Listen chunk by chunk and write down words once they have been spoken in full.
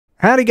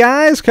Howdy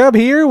guys, Cub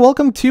here.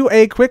 Welcome to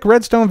a quick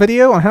Redstone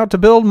video on how to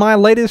build my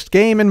latest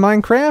game in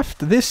Minecraft.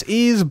 This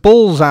is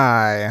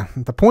Bullseye.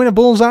 The point of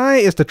Bullseye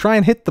is to try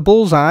and hit the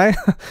bullseye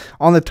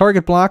on the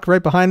target block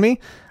right behind me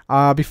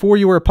before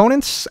your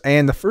opponents,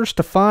 and the first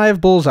to 5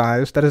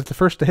 bullseyes, that is the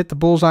first to hit the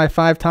bullseye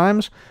 5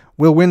 times,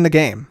 will win the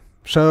game.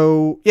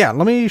 So yeah,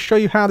 let me show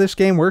you how this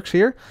game works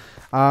here.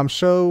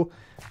 So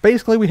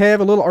basically we have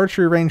a little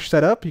archery range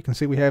set up. You can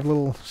see we have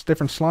little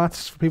different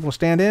slots for people to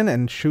stand in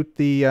and shoot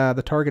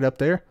the target up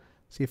there.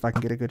 See if I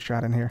can get a good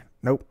shot in here.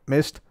 Nope,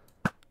 missed.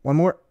 One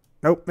more.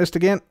 Nope, missed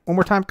again. One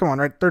more time. Come on,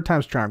 right? Third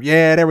time's charm.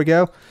 Yeah, there we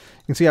go.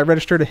 You can see I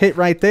registered a hit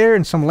right there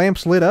and some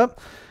lamps lit up.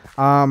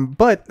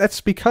 But that's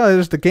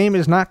because the game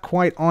is not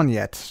quite on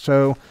yet.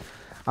 So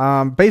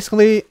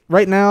basically,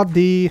 right now,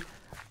 the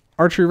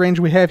archery range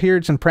we have here,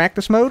 it's in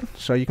practice mode.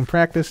 So you can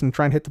practice and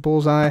try and hit the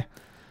bullseye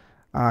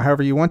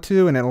however you want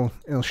to. And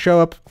it'll show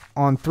up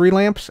on 3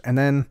 lamps. And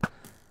then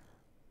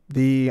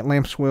the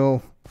lamps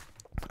will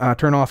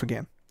turn off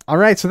again.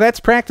 Alright, so that's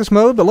practice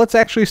mode, but let's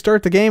actually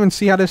start the game and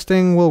see how this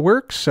thing will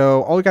work.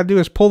 So all we got to do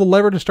is pull the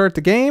lever to start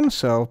the game.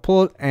 So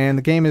pull it, and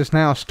the game is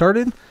now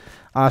started.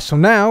 So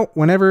now,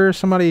 whenever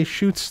somebody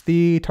shoots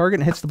the target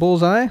and hits the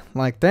bullseye,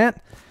 like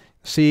that,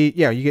 see,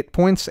 yeah, you get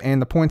points,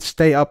 and the points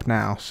stay up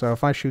now. So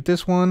if I shoot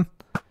this one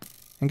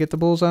and get the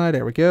bullseye,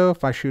 there we go.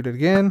 If I shoot it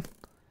again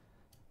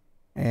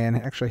and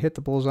actually hit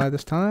the bullseye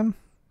this time,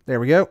 there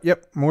we go.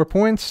 Yep, more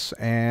points.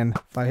 And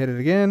if I hit it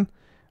again,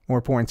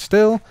 more points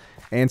still.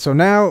 And so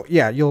now,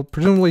 yeah, you'll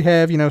presumably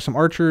have, some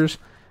archers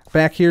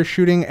back here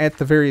shooting at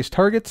the various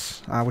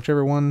targets,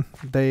 whichever one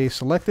they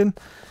selected.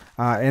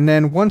 And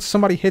then once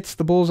somebody hits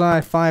the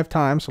bullseye 5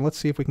 times, so let's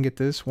see if we can get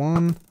this.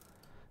 1,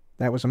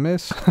 that was a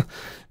miss.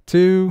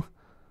 2,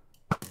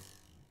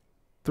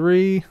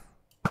 3,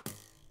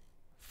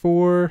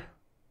 4,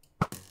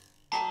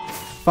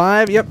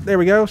 5. Yep, there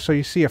we go. So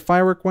you see a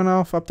firework went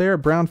off up there, a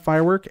brown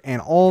firework,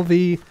 and all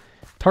the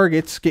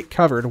targets get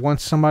covered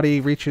once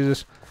somebody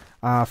reaches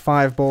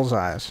 5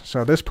 bullseyes.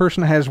 So this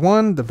person has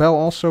 1. The bell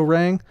also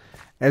rang.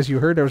 As you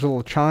heard, there was a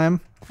little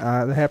chime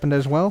that happened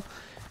as well.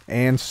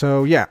 And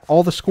so, yeah,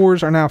 all the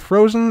scores are now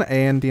frozen,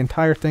 and the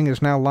entire thing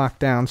is now locked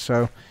down.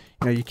 So,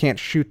 you can't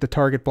shoot the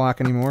target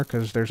block anymore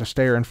because there's a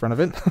stair in front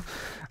of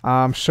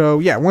it. So,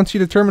 yeah, once you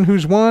determine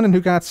who's won and who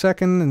got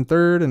 2nd and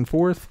 3rd and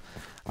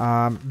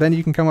 4th, then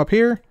you can come up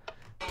here,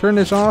 turn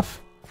this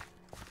off,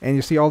 and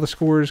you see all the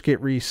scores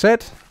get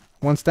reset.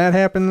 Once that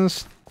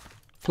happens,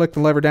 flick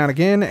the lever down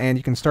again, and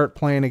you can start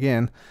playing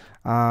again,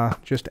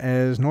 just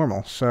as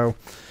normal. So,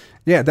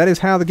 yeah, that is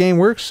how the game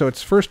works. So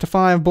it's first to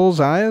 5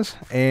 bullseyes,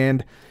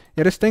 and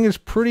yeah, this thing is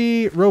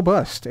pretty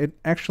robust. It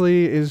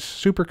actually is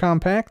super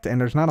compact, and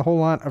there's not a whole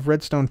lot of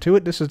redstone to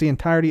it. This is the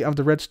entirety of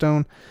the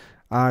redstone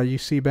you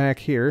see back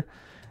here.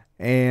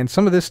 And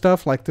some of this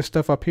stuff, like this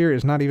stuff up here,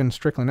 is not even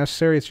strictly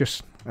necessary. It's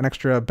just an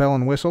extra bell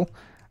and whistle.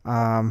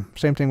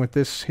 Same thing with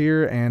this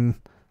here, and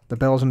the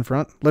bells in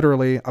front,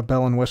 literally a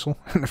bell and whistle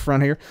in the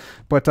front here.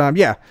 But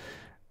yeah,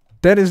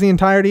 that is the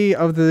entirety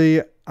of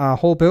the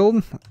whole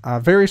build.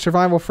 Very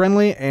survival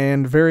friendly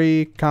and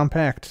very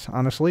compact,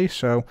 honestly.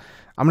 So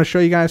I'm going to show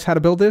you guys how to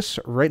build this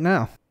right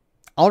now.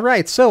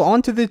 Alright, so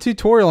on to the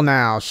tutorial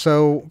now.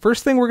 So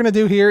first thing we're going to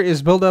do here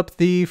is build up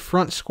the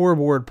front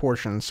scoreboard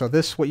portion. So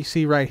this is what you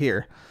see right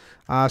here.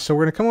 So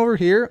we're going to come over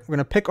here. We're going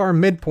to pick our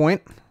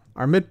midpoint.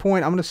 Our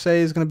midpoint, I'm going to say,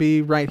 is going to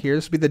be right here.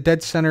 This will be the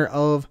dead center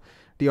of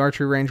the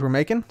archery range we're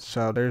making.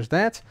 So there's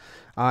that.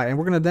 And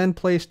we're going to then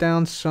place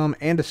down some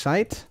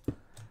andesite.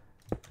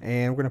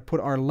 And we're going to put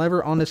our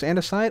lever on this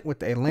andesite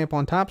with a lamp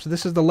on top. So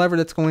this is the lever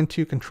that's going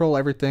to control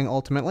everything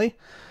ultimately.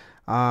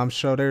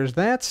 So there's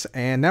that.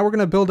 And now we're going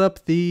to build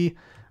up the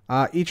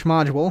each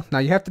module. Now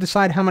you have to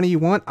decide how many you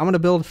want. I'm going to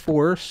build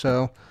 4.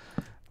 So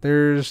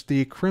there's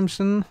the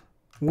crimson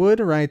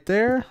wood right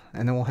there.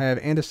 And then we'll have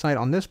andesite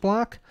on this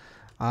block.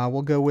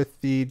 We'll go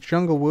with the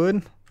jungle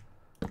wood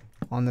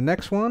on the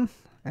next one.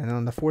 And then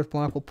on the 4th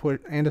block, we'll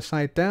put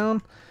andesite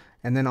down.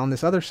 And then on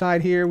this other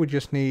side here, we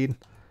just need,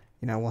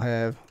 we'll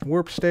have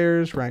warp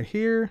stairs right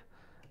here.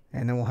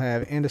 And then we'll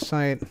have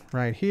andesite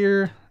right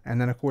here.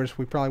 And then, of course,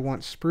 we probably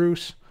want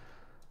spruce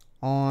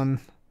on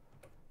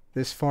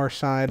this far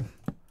side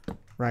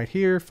right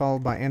here,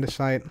 followed by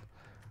andesite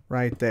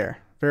right there.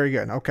 Very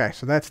good. Okay,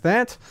 so that's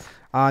that.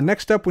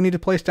 Next up, we need to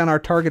place down our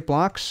target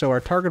blocks. So our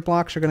target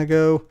blocks are going to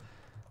go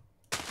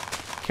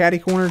catty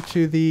corner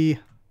to the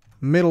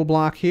middle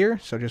block here,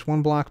 so just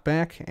 1 block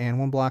back and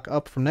 1 block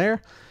up from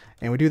there,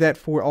 and we do that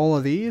for all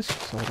of these.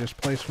 So we'll just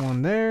place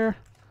 1 there,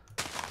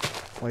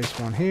 place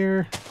 1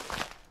 here,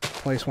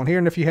 place 1 here,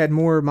 and if you had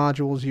more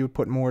modules you would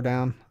put more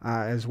down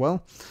as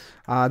well.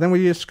 Then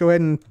we just go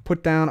ahead and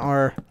put down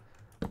our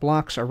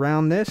blocks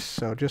around this,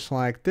 so just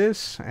like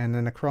this, and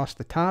then across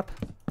the top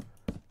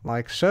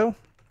like so.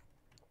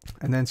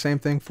 And then same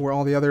thing for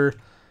all the other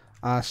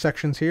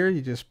sections here.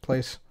 You just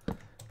place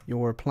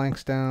your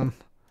planks down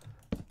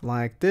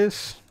like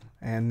this,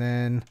 and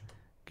then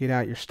get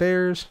out your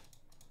stairs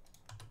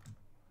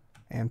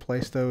and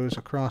place those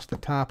across the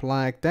top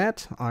like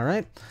that.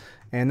 Alright,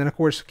 And then, of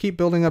course, keep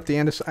building up the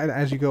andesite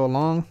as you go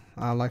along,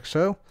 like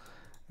so.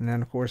 And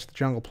then, of course, the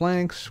jungle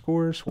planks, of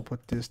course, we'll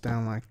put this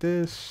down like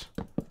this,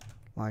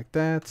 like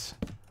that,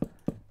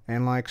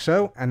 and like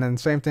so. And then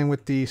same thing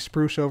with the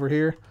spruce over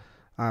here.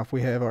 If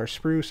we have our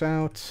spruce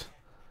out,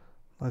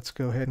 let's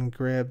go ahead and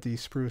grab the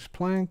spruce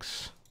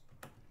planks.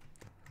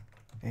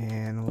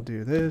 And we'll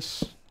do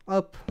this,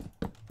 up,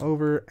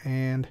 over,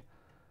 and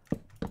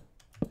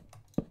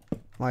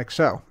like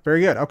so.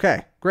 Very good.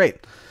 Okay,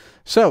 great.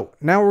 So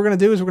now what we're going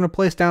to do is we're going to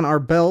place down our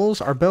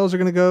bells. Our bells are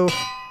going to go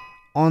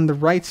on the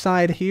right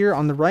side here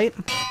on the right,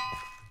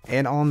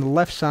 and on the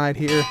left side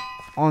here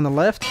on the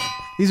left.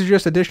 These are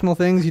just additional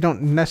things. You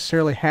don't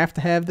necessarily have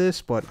to have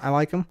this, but I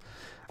like them.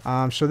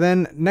 So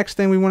then next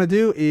thing we want to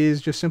do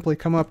is just simply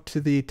come up to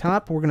the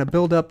top. We're going to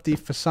build up the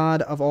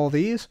facade of all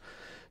these.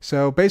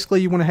 So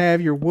basically you want to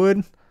have your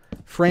wood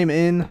frame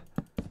in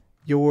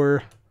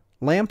your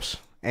lamps,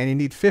 and you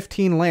need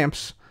 15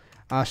 lamps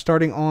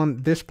starting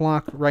on this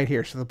block right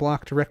here. So the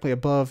block directly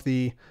above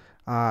the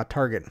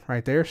target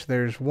right there. So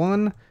there's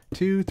 1,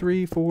 2,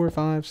 3, 4,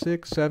 5,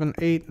 6, 7,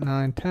 8,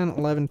 9, 10,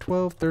 11,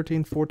 12,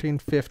 13, 14,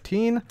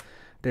 15.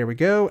 There we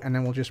go. And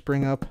then we'll just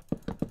bring up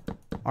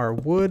our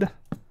wood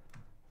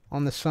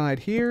on the side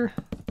here,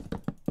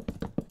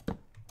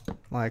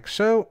 like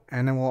so.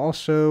 And then we'll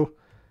also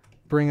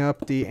bring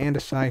up the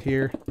andesite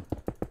here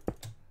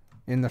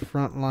in the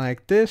front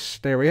like this.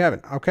 There we have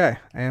it. Okay.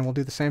 And we'll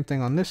do the same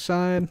thing on this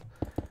side,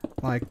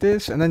 like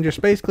this. And then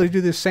just basically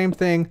do the same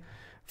thing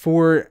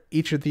for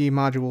each of the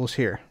modules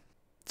here.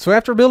 So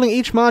after building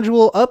each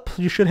module up,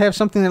 you should have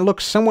something that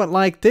looks somewhat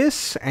like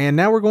this. And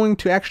now we're going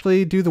to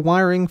actually do the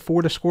wiring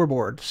for the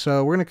scoreboard.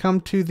 So we're going to come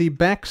to the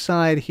back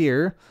side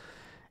here.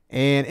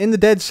 And in the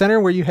dead center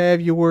where you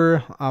have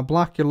your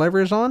block your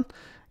levers on,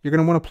 you're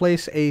going to want to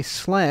place a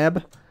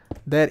slab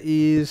that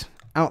is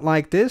out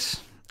like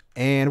this.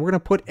 And we're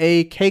going to put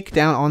a cake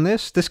down on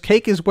this. This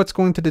cake is what's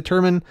going to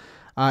determine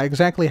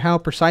exactly how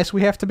precise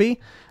we have to be.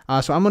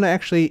 So I'm going to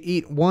actually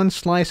eat one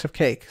slice of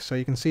cake. So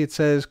you can see it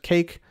says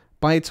cake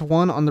bites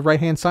 1 on the right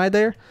hand side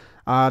there.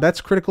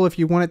 That's critical if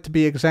you want it to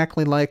be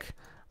exactly like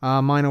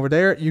mine over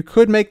there. You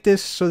could make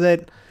this so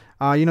that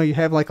you know, you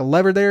have like a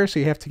lever there, so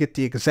you have to get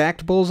the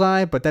exact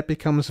bullseye, but that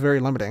becomes very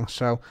limiting.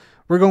 So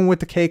we're going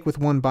with the cake with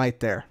 1 bite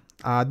there.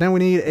 Then we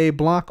need a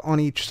block on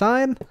each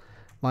side,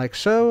 like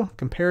so.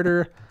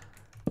 Comparator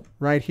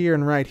right here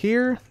and right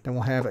here. Then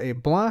we'll have a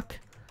block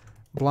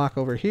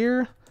over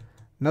here.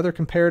 Another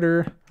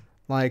comparator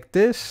like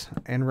this,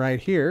 and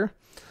right here.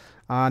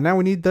 Now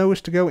we need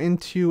those to go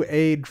into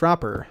a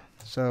dropper.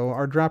 So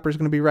our dropper is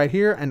going to be right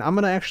here, and I'm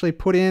going to actually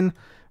put in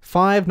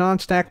 5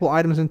 non-stackable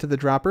items into the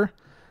dropper.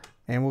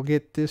 And we'll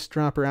get this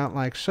dropper out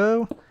like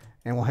so.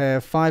 And we'll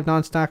have 5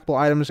 non-stackable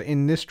items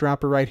in this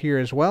dropper right here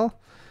as well.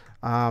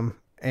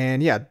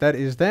 And yeah, that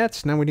is that.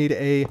 So now we need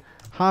a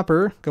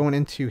hopper going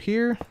into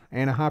here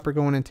and a hopper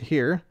going into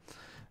here.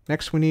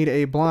 Next we need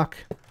a block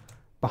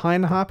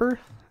behind the hopper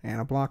and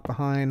a block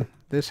behind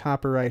this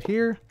hopper right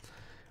here.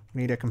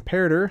 We need a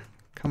comparator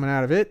coming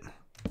out of it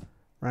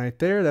right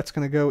there. That's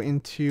going to go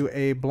into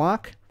a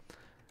block,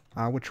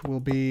 which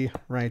will be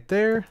right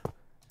there.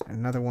 And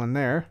another one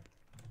there.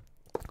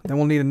 Then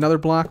we'll need another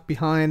block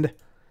behind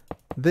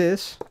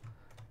this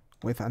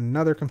with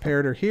another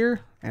comparator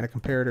here and a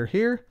comparator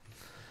here.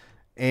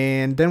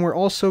 And then we're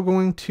also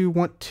going to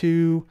want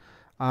to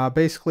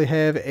basically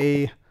have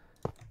a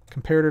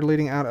comparator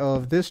leading out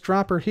of this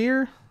dropper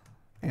here.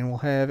 And we'll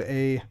have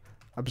a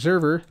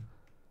observer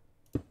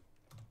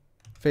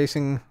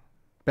facing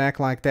back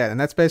like that. And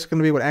that's basically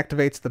going to be what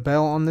activates the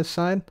bell on this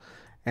side.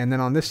 And then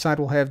on this side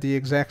we'll have the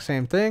exact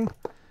same thing.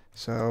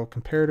 So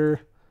comparator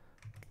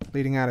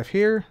leading out of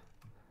here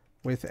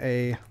with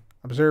a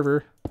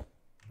observer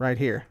right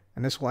here.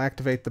 And this will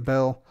activate the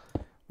bell,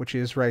 which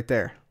is right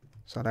there.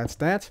 So that's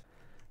that.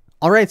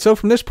 Alright, so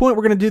from this point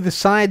we're going to do the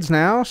sides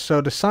now.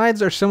 So the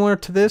sides are similar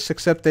to this,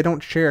 except they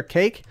don't share a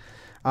cake.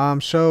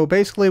 So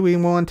basically we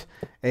want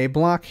a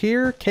block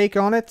here, cake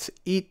on it,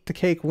 eat the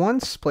cake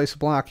once, place a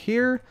block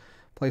here,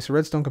 place a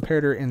redstone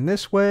comparator in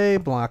this way,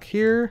 block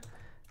here,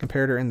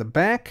 comparator in the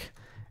back,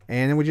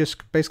 and then we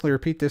just basically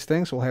repeat this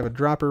thing. So we'll have a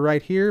dropper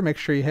right here, make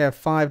sure you have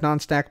 5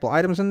 non-stackable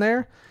items in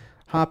there,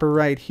 hopper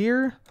right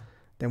here,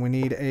 then we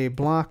need a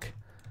block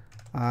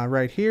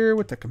right here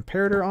with the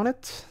comparator on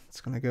it.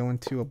 It's going to go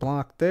into a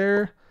block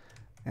there,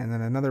 and then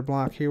another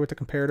block here with the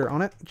comparator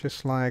on it,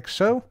 just like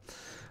so.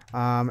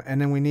 And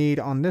then we need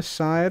on this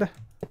side,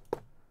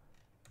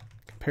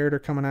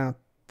 comparator coming out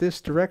this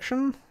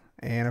direction,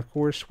 and of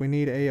course we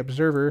need a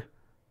observer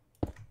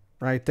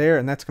right there,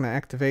 and that's going to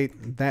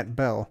activate that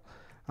bell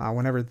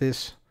whenever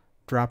this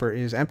dropper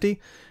is empty.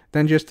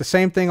 Then just the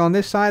same thing on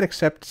this side,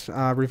 except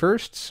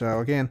reversed. So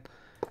again,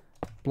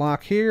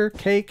 block here,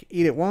 cake,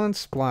 eat it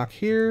once, block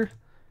here,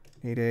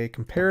 need a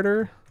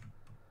comparator,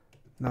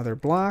 another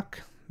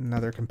block,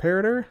 another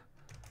comparator.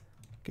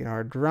 Get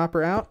our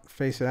dropper out,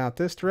 face it out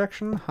this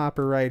direction,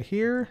 hopper right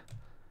here,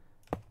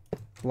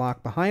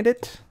 block behind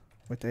it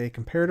with a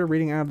comparator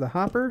reading out of the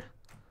hopper.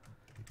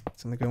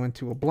 It's going to go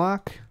into a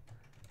block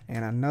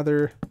and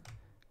another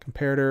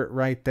Comparator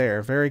right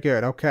there. Very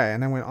good. Okay,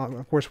 and then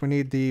of course we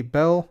need the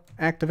bell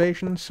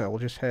activation, so we'll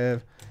just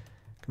have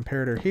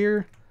comparator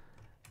here,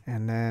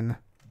 and then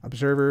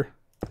observer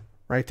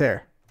right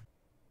there.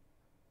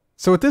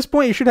 So at this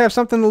point you should have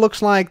something that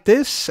looks like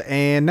this,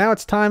 and now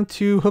it's time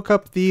to hook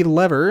up the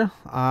lever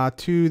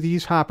to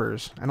these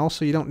hoppers. And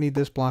also you don't need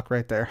this block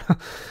right there.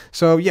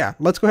 So yeah,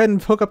 let's go ahead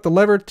and hook up the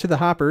lever to the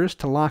hoppers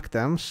to lock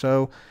them.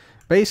 So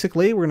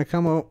basically we're going to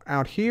come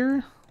out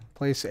here,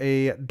 place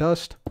a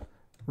dust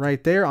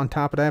right there on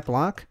top of that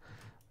block,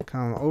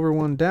 come over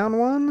one, down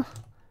one,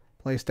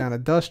 place down a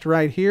dust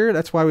right here.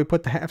 That's why we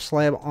put the half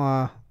slab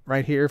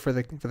right here for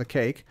the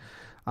cake.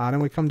 Then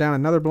we come down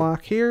another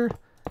block here,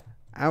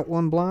 out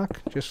one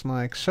block, just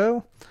like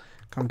so.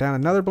 Come down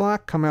another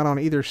block, come out on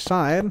either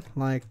side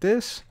like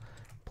this.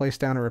 Place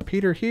down a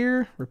repeater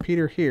here,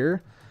 repeater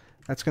here.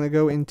 That's going to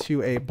go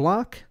into a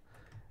block,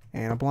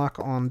 and a block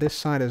on this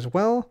side as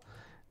well.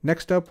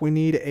 Next up we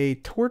need a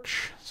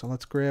torch, so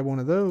let's grab one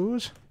of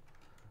those.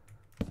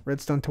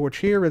 Redstone torch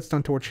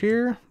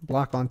here,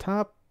 block on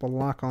top,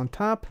 block on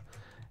top,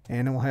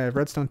 and then we'll have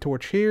redstone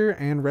torch here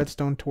and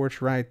redstone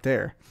torch right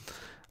there.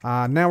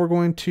 Now we're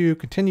going to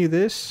continue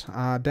this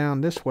down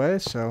this way,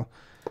 so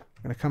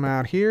I'm going to come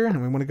out here, and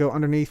we want to go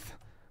underneath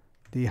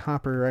the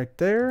hopper right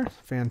there.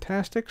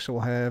 Fantastic. So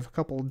we'll have a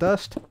couple of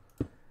dust,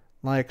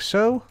 like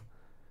so,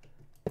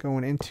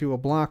 going into a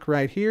block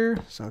right here.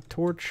 So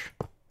torch,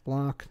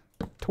 block,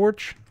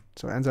 torch.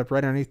 So it ends up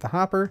right underneath the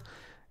hopper.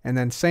 And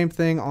then same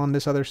thing on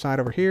this other side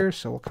over here.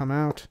 So we'll come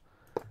out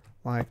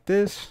like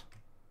this.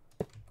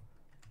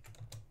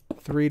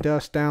 3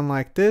 dust down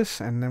like this,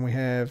 and then we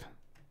have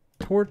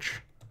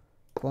torch,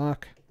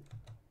 block,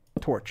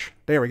 torch.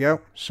 There we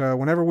go. So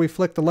whenever we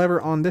flick the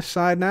lever on this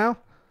side now,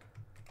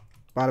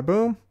 bada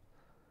boom,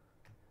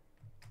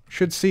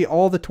 should see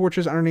all the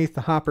torches underneath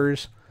the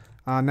hoppers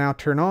now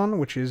turn on,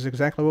 which is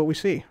exactly what we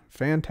see.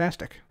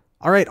 Fantastic.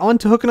 All right, on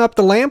to hooking up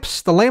the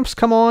lamps. The lamps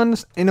come on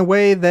in a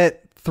way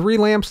that 3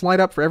 lamps light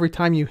up for every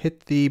time you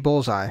hit the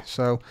bullseye.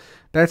 So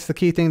that's the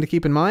key thing to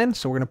keep in mind.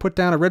 So we're going to put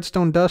down a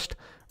redstone dust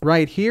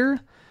right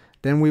here.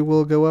 Then we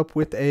will go up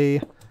with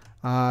a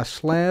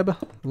slab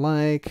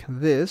like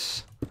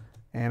this,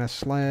 and a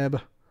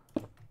slab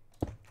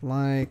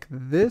like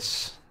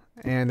this.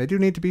 And they do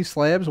need to be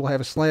slabs. We'll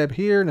have a slab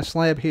here and a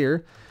slab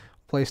here.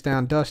 Place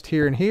down dust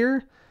here and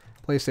here.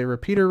 Place a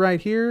repeater right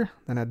here,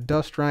 then a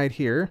dust right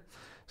here.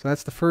 So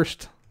that's the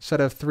first set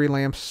of 3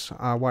 lamps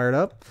wired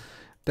up.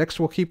 Next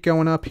we'll keep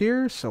going up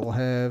here. So we'll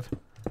have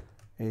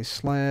a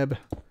slab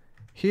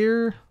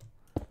here,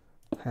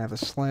 have a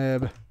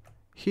slab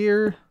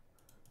here,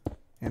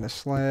 and a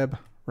slab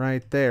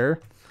right there.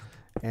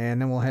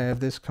 And then we'll have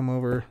this come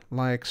over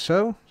like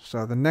so.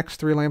 So the next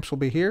 3 lamps will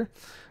be here.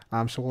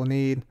 So we'll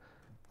need,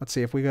 let's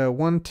see, if we go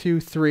 1, 2,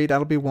 3,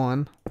 that'll be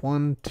 1.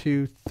 1,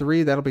 2,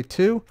 3, that'll be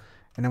 2.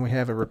 And then we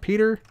have a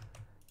repeater,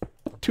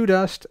 2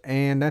 dust,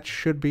 and that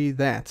should be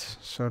that.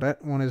 So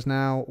that one is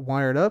now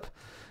wired up.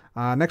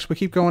 Next we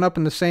keep going up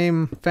in the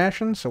same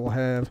fashion. So we'll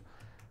have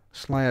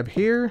slab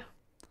here,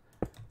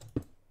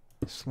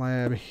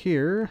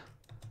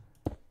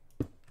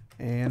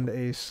 and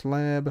a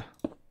slab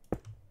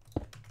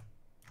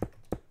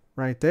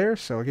right there.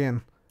 So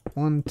again,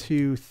 1,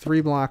 2,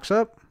 3 blocks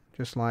up,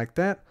 just like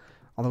that.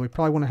 Although we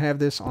probably want to have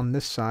this on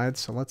this side,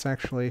 so let's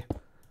actually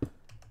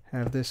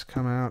have this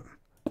come out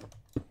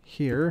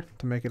here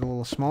to make it a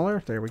little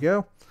smaller. There we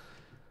go.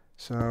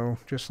 So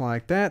just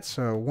like that.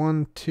 So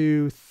 1,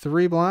 2,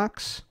 3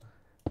 blocks.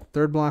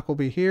 3rd block will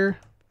be here.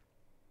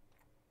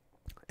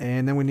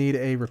 And then we need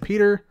a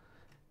repeater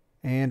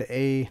and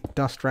a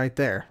dust right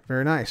there.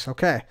 Very nice.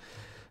 Okay.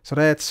 So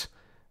that's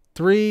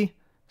 3,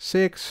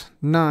 6,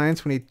 9.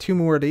 So we need 2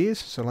 more of these.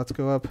 So let's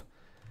go up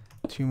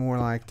 2 more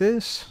like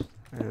this.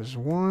 There's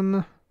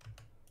 1,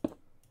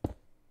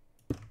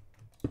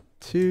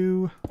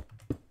 2,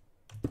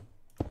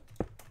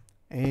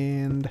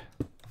 and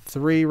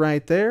 3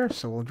 right there.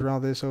 So we'll draw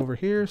this over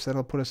here. So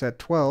that'll put us at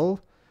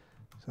 12.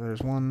 So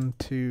there's 1,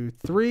 2,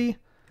 3.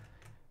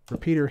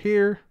 Repeater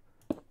here.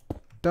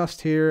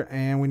 Dust here.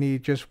 And we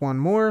need just 1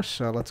 more.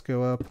 So let's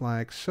go up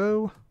like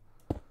so.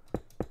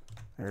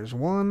 There's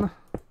 1.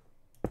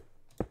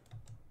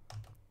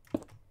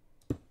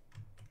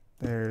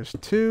 There's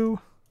 2.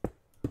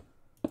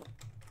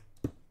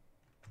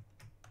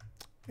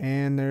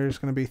 And there's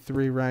going to be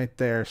 3 right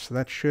there. So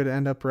that should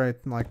end up right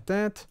like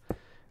that.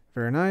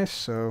 Very nice.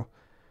 So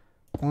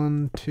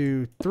 1,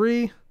 2,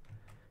 3.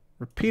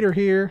 Repeater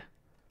here.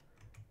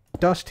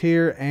 Dust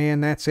here.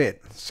 And that's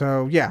it.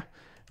 So yeah,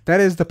 that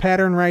is the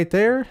pattern right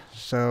there.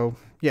 So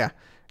yeah,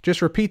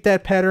 just repeat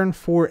that pattern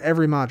for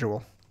every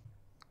module.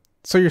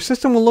 So your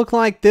system will look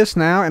like this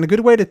now. And a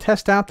good way to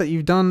test out that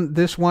you've done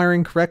this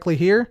wiring correctly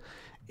here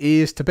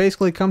is to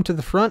basically come to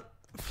the front,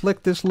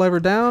 flick this lever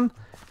down,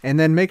 and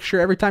then make sure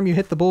every time you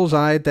hit the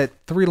bullseye that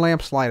 3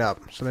 lamps light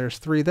up. So there's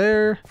 3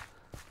 there.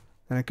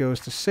 Then it goes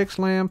to 6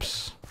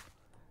 lamps,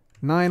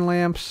 9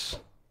 lamps,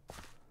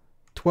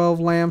 12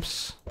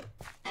 lamps,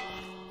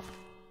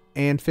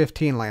 and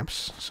 15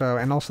 lamps. So,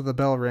 and also the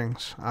bell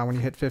rings when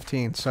you hit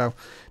 15. So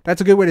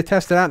that's a good way to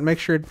test it out and make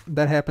sure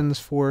that happens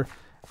for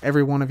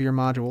every one of your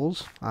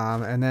modules.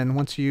 And then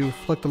once you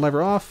flick the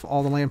lever off,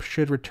 all the lamps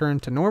should return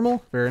to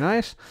normal. Very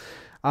nice.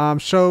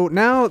 So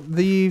now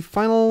the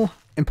final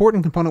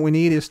important component we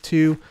need is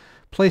to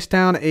place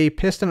down a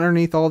piston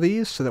underneath all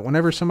these so that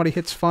whenever somebody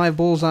hits 5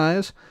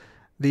 bullseyes,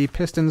 the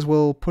pistons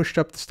will push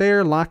up the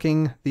stair,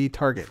 locking the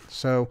target.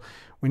 So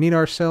we need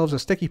ourselves a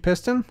sticky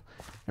piston, and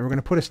we're going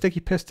to put a sticky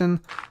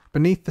piston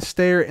beneath the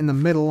stair in the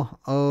middle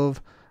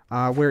of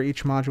where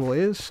each module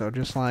is. So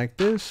just like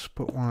this,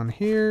 put one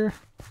here,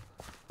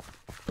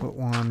 put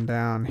one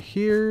down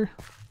here,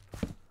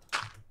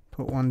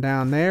 put one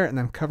down there, and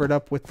then cover it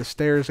up with the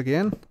stairs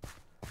again,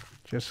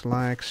 just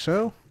like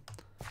so.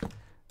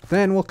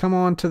 Then we'll come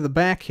on to the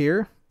back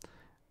here,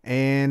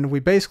 and we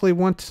basically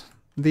want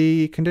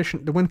the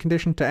win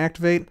condition to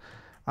activate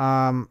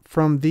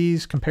from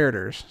these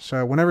comparators.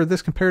 So whenever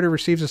this comparator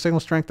receives a signal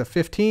strength of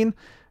 15,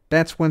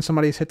 that's when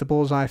somebody's hit the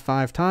bullseye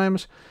 5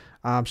 times.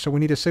 So we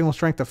need a signal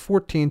strength of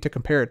 14 to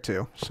compare it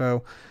to.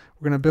 So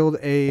we're going to build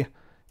a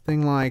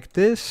thing like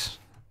this,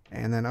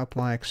 and then up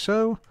like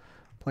so.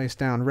 Place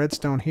down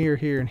redstone here,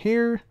 here, and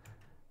here.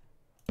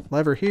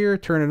 Lever here,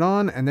 turn it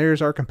on, and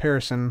there's our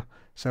comparison.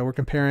 So we're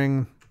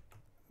comparing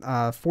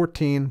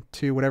 14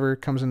 to whatever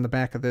comes in the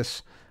back of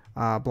this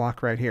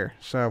block right here.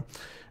 So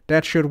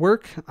that should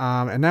work.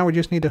 And now we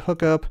just need to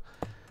hook up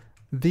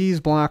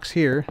these blocks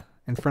here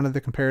in front of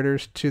the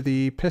comparators to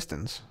the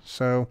pistons.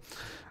 So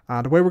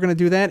the way we're going to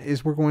do that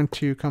is we're going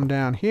to come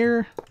down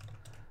here,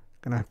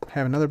 going to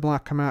have another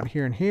block come out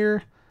here and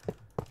here,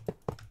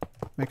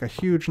 make a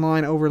huge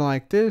line over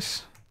like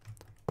this,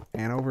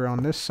 and over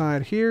on this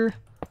side here,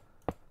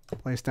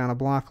 place down a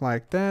block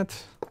like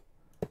that,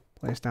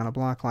 place down a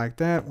block like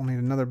that. We'll need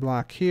another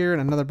block here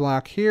and another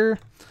block here.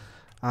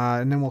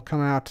 And then we'll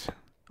come out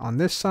on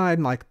this side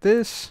like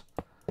this,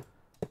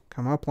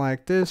 come up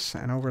like this,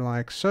 and over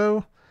like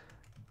so.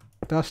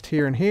 Dust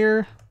here and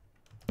here,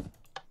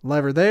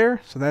 lever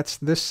there. So that's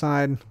this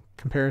side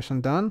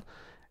comparison done.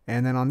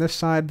 And then on this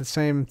side, the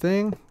same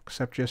thing,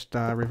 except just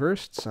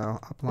reversed. So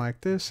up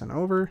like this and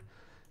over.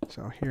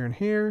 So here and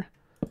here,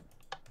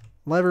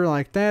 lever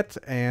like that,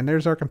 and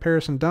there's our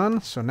comparison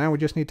done. So now we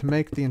just need to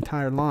make the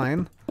entire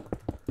line.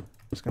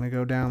 It's going to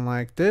go down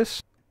like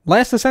this.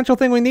 Last essential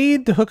thing we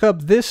need to hook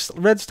up this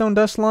redstone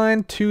dust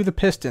line to the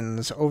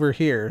pistons over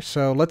here.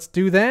 So let's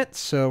do that.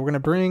 So we're going to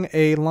bring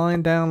a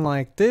line down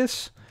like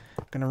this.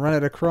 Going to run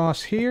it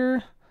across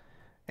here.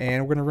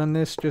 And we're going to run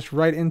this just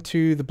right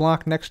into the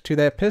block next to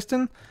that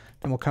piston.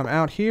 Then we'll come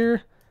out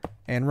here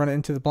and run it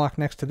into the block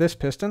next to this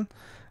piston.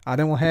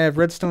 Then we'll have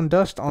redstone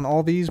dust on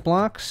all these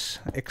blocks,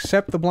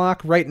 except the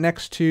block right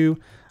next to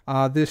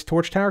this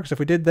torch tower, because if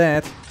we did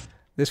that,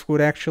 this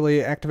would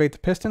actually activate the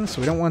piston,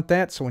 so we don't want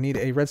that, so we need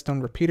a redstone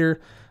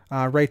repeater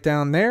right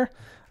down there.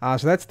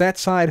 So that's that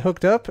side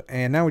hooked up,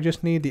 and now we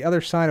just need the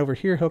other side over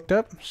here hooked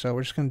up. So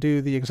we're just going to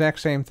do the exact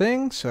same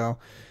thing. So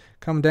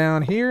come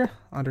down here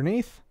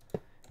underneath,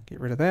 get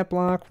rid of that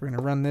block. We're going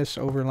to run this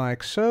over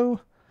like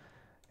so,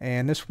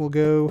 and this will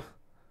go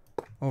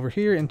over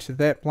here into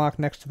that block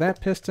next to that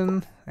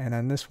piston, and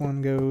then this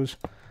one goes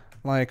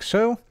like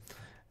so.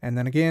 And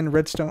then again,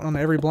 redstone on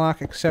every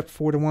block except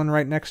for the one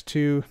right next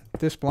to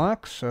this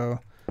block. So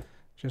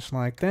just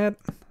like that,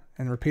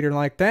 and repeater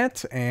like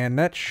that, and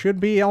that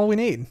should be all we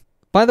need.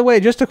 By the way,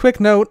 just a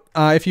quick note,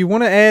 if you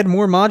want to add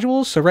more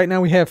modules, so right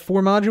now we have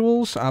 4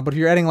 modules, but if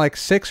you're adding like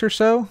 6 or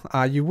so,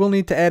 you will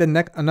need to add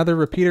another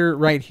repeater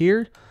right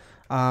here.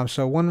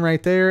 So one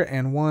right there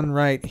and one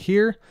right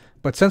here.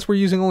 But since we're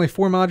using only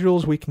 4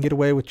 modules, we can get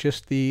away with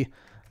just the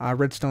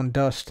redstone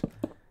dust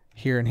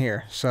here and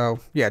here. So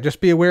yeah, just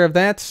be aware of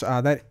that.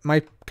 That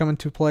might come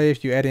into play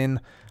if you add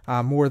in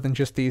more than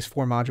just these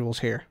 4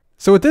 modules here.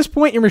 So at this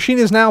point, your machine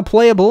is now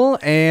playable,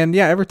 and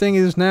yeah, everything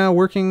is now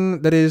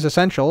working that is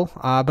essential.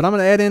 But I'm going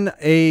to add in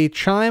a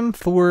chime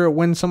for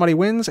when somebody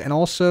wins, and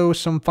also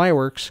some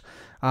fireworks,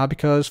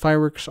 because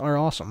fireworks are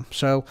awesome.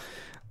 So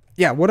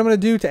yeah, what I'm going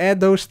to do to add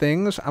those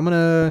things, I'm going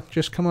to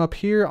just come up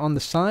here on the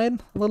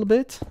side a little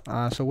bit.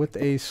 So with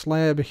a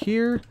slab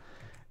here,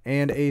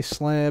 and a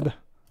slab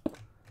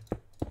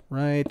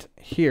right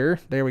here.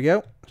 There we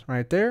go.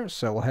 Right there.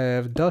 So we'll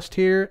have dust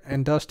here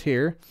and dust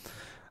here.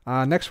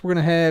 Next, we're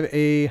going to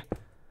have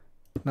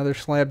another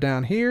slab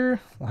down here.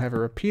 We'll have a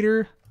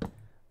repeater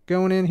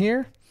going in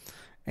here.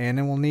 And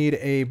then we'll need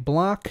a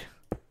block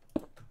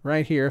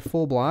right here, a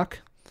full block.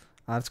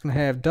 It's going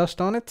to have dust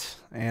on it.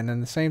 And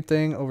then the same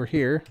thing over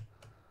here.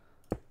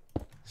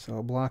 So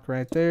a block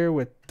right there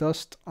with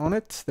dust on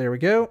it. There we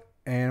go.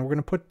 And we're going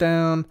to put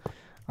down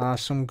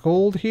some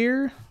gold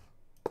here,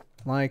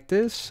 like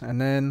this, and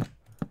then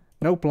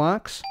no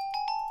blocks,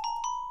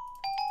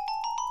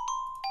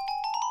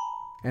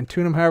 and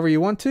tune them however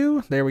you want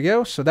to. There we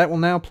go. So that will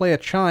now play a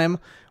chime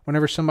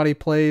whenever somebody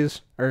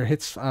plays or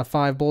hits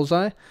 5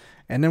 bullseye.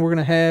 And then we're going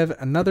to have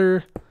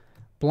another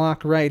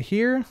block right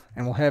here,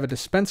 and we'll have a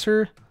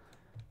dispenser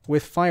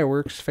with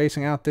fireworks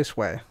facing out this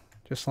way,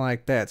 just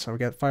like that. So we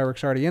got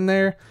fireworks already in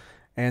there,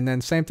 And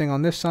then same thing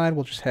on this side.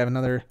 We'll just have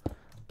another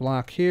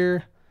block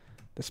here,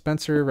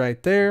 dispenser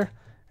right there,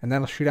 and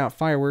that'll shoot out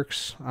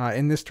fireworks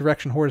in this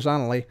direction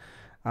horizontally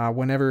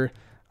whenever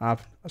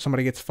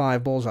somebody gets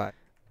 5 bullseye.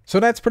 So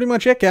that's pretty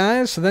much it,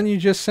 guys. So then you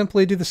just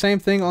simply do the same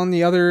thing on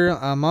the other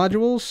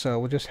modules. So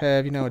we'll just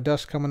have, a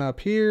dust coming up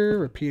here,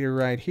 repeater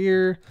right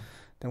here.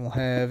 Then we'll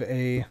have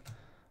a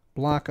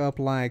block up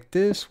like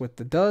this with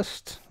the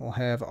dust. We'll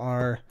have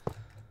our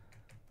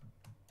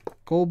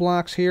gold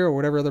blocks here, or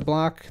whatever other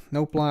block,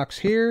 note blocks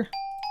here.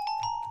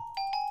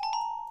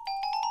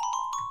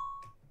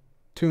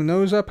 Tune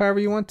those up however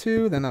you want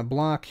to. Then a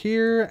block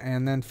here,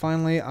 and then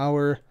finally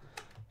our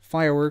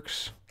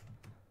fireworks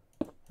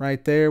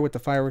right there with the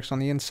fireworks on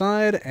the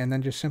inside, and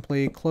then just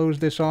simply close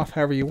this off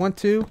however you want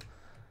to.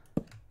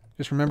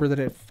 Just remember that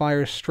it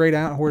fires straight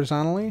out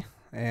horizontally,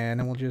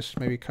 and then we'll just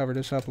maybe cover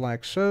this up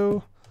like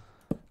so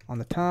on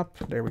the top.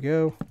 There we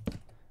go.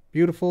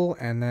 Beautiful.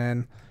 And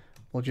then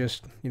we'll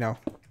just,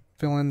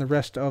 fill in the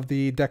rest of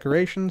the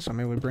decorations. So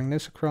maybe we bring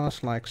this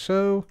across like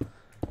so,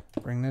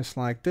 bring this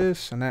like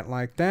this, and that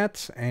like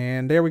that,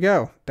 and there we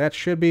go. That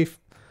should be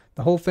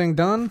the whole thing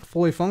done,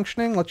 fully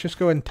functioning. Let's just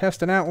go ahead and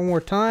test it out one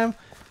more time.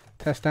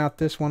 Test out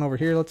this one over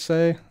here, let's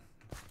say.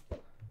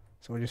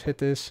 So we just hit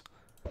this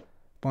a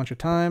bunch of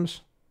times.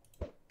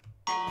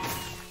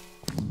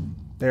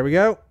 There we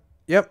go.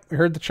 Yep, we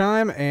heard the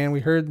chime, and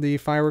we heard the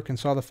firework and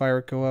saw the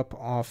firework go up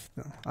off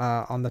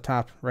on the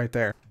top right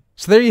there.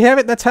 So there you have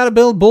it. That's how to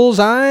build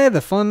Bullseye,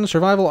 the fun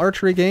survival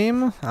archery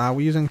game.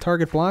 We're using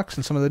target blocks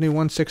and some of the new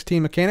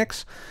 1/16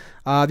 mechanics.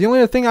 The only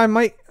other thing I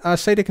might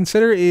say to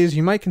consider is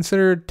you might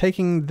consider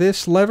taking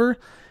this lever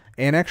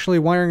and actually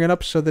wiring it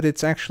up so that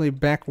it's actually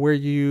back where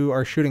you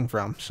are shooting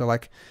from. So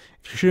like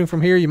if you're shooting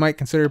from here, you might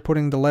consider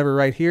putting the lever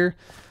right here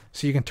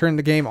so you can turn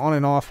the game on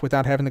and off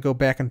without having to go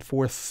back and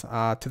forth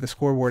to the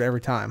scoreboard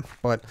every time.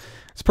 But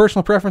it's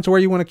personal preference where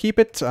you want to keep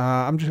it.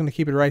 I'm just going to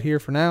keep it right here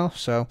for now.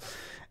 So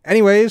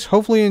anyways,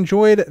 hopefully you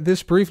enjoyed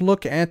this brief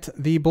look at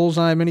the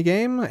Bullseye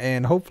minigame,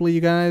 and hopefully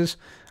you guys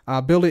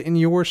build it in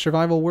your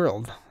survival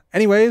world.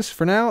 Anyways,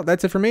 for now,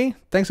 that's it for me.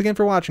 Thanks again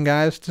for watching,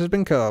 guys. This has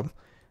been Cub.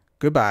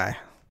 Goodbye.